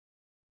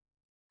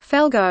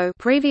Felgo,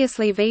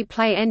 previously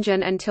vPlay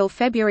Engine until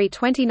February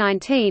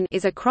 2019,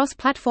 is a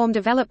cross-platform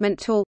development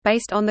tool,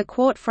 based on the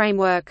Qt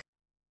framework.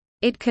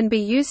 It can be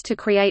used to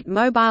create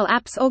mobile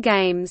apps or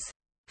games.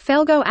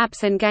 Felgo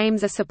apps and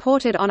games are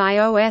supported on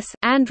iOS,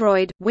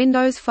 Android,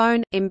 Windows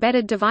Phone,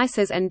 embedded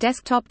devices and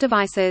desktop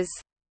devices.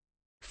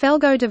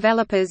 Felgo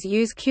developers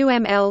use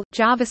QML,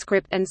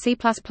 JavaScript and C++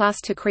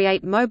 to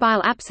create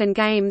mobile apps and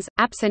games.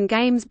 Apps and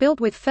games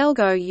built with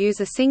Felgo use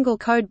a single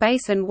code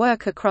base and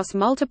work across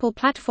multiple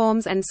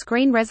platforms and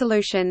screen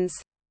resolutions.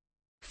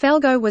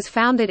 Felgo was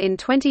founded in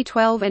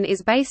 2012 and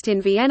is based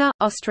in Vienna,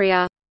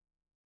 Austria.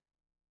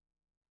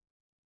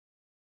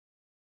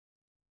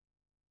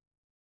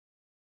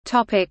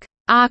 Topic: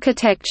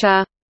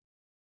 Architecture.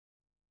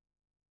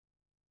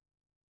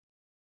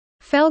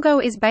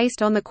 Felgo is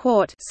based on the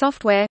Qt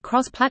software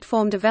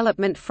cross-platform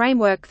development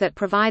framework that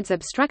provides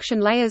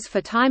abstraction layers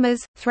for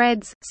timers,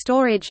 threads,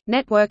 storage,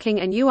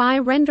 networking and UI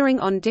rendering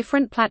on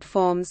different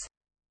platforms.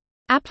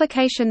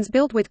 Applications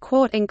built with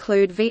Qt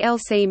include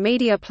VLC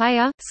Media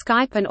Player,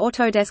 Skype and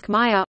Autodesk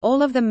Maya.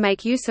 All of them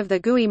make use of the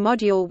GUI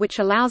module, which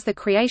allows the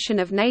creation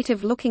of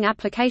native-looking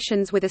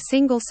applications with a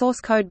single source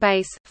code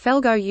base.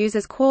 Felgo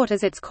uses Qt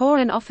as its core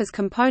and offers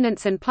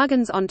components and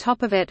plugins on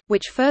top of it,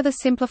 which further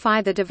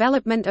simplify the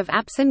development of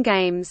apps and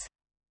games.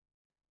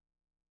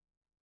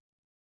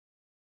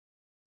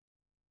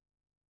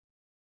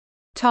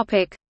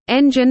 Topic: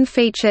 Engine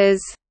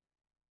features.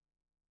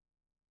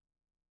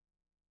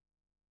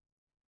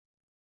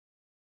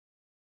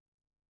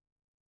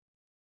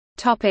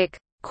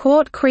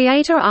 Qt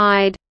Creator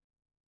IDE.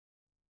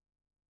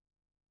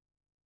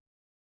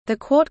 The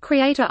Qt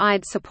Creator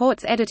IDE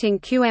supports editing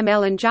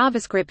QML and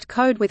JavaScript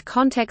code with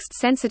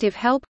context-sensitive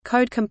help,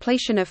 code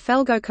completion of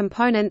Felgo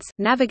components,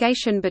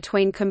 navigation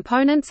between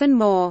components and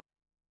more.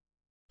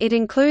 It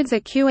includes a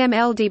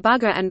QML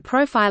debugger and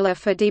profiler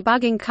for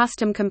debugging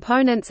custom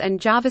components and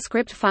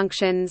JavaScript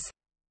functions.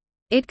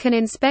 It can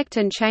inspect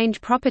and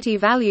change property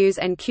values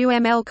and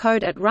QML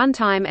code at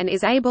runtime and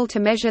is able to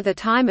measure the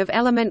time of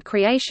element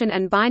creation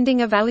and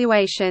binding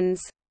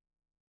evaluations.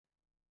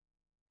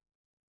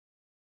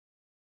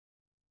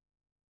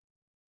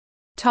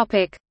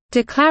 Topic: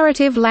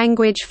 Declarative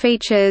language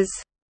features.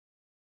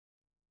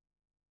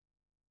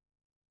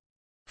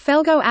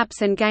 Felgo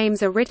apps and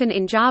games are written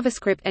in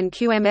JavaScript and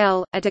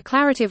QML, a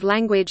declarative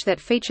language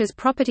that features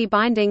property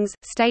bindings,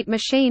 state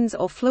machines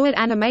or fluid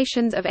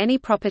animations of any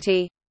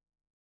property.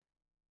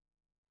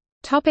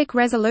 Topic: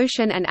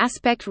 resolution and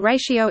aspect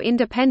ratio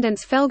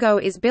independence.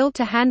 Felgo is built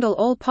to handle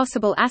all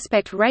possible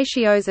aspect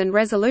ratios and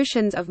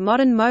resolutions of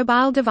modern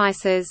mobile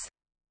devices.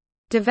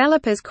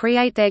 Developers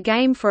create their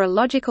game for a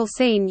logical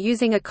scene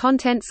using a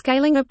content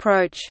scaling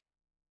approach.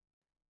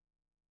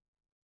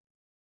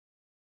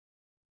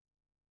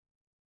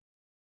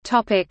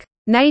 Topic: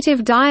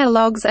 native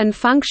dialogues and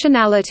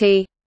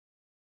functionality.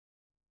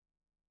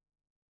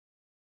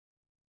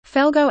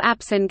 Felgo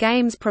apps and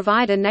games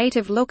provide a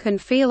native look and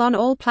feel on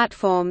all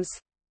platforms.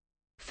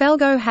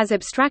 Felgo has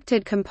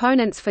abstracted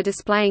components for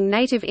displaying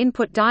native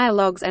input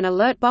dialogues and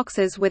alert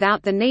boxes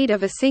without the need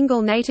of a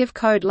single native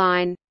code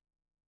line.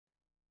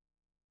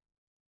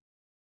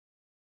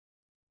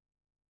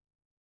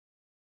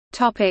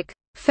 Topic: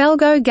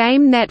 Felgo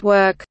Game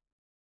Network.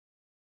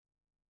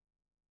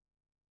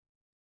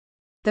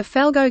 The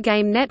Felgo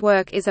Game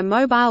Network is a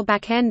mobile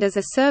backend as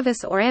a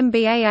service or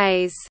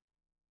MBAAs.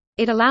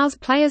 It allows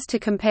players to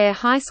compare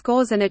high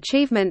scores and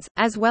achievements,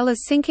 as well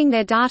as syncing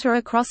their data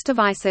across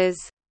devices.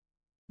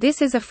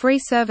 This is a free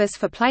service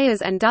for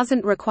players and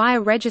doesn't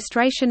require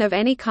registration of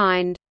any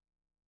kind.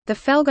 The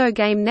Felgo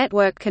Game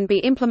Network can be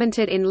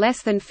implemented in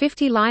less than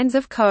 50 lines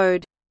of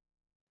code.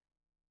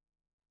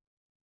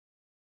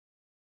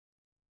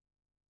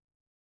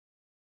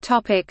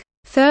 Topic: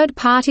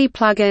 third-party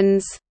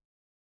plugins.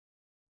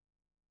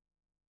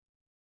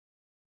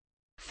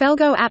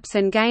 Felgo apps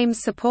and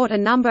games support a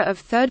number of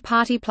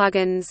third-party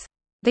plugins.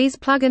 These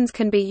plugins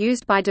can be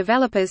used by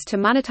developers to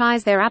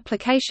monetize their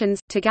applications,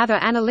 to gather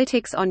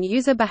analytics on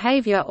user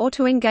behavior or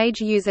to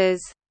engage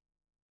users.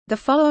 The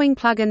following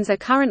plugins are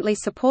currently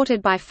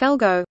supported by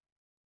Felgo: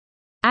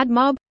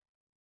 AdMob,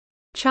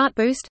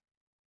 Chartboost,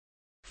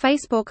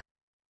 Facebook,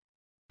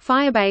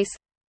 Firebase,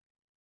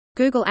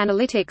 Google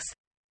Analytics,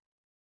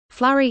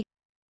 Flurry,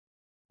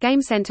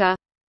 GameCenter,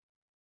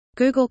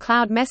 Google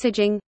Cloud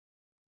Messaging,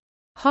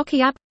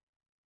 Hockey App,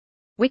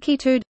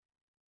 Wikitude,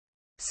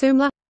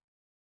 Soomla,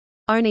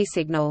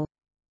 OniSignal.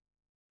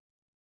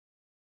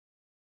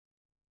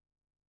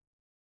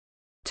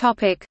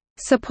 Topic: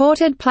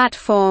 supported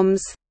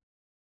platforms.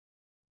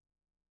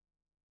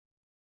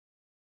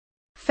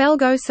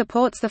 Felgo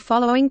supports the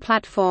following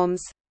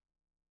platforms: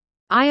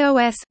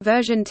 iOS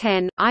version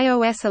 10,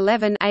 iOS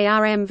 11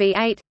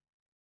 ARMv8,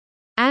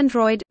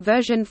 Android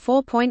version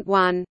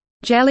 4.1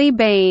 Jelly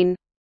Bean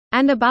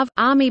and above,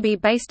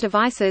 ARMv8-based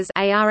devices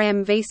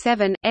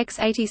ARMv7,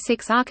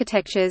 x86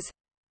 architectures,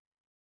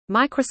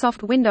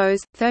 Microsoft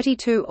Windows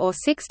 32 or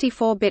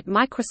 64-bit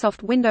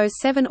Microsoft Windows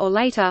 7 or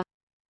later,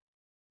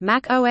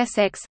 Mac OS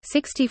X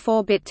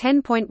 64-bit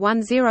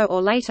 10.10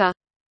 or later,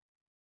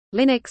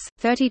 Linux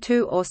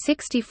 32 or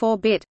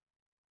 64-bit.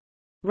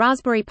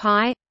 Raspberry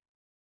Pi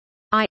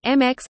I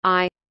MX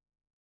I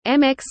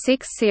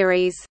MX6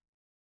 series.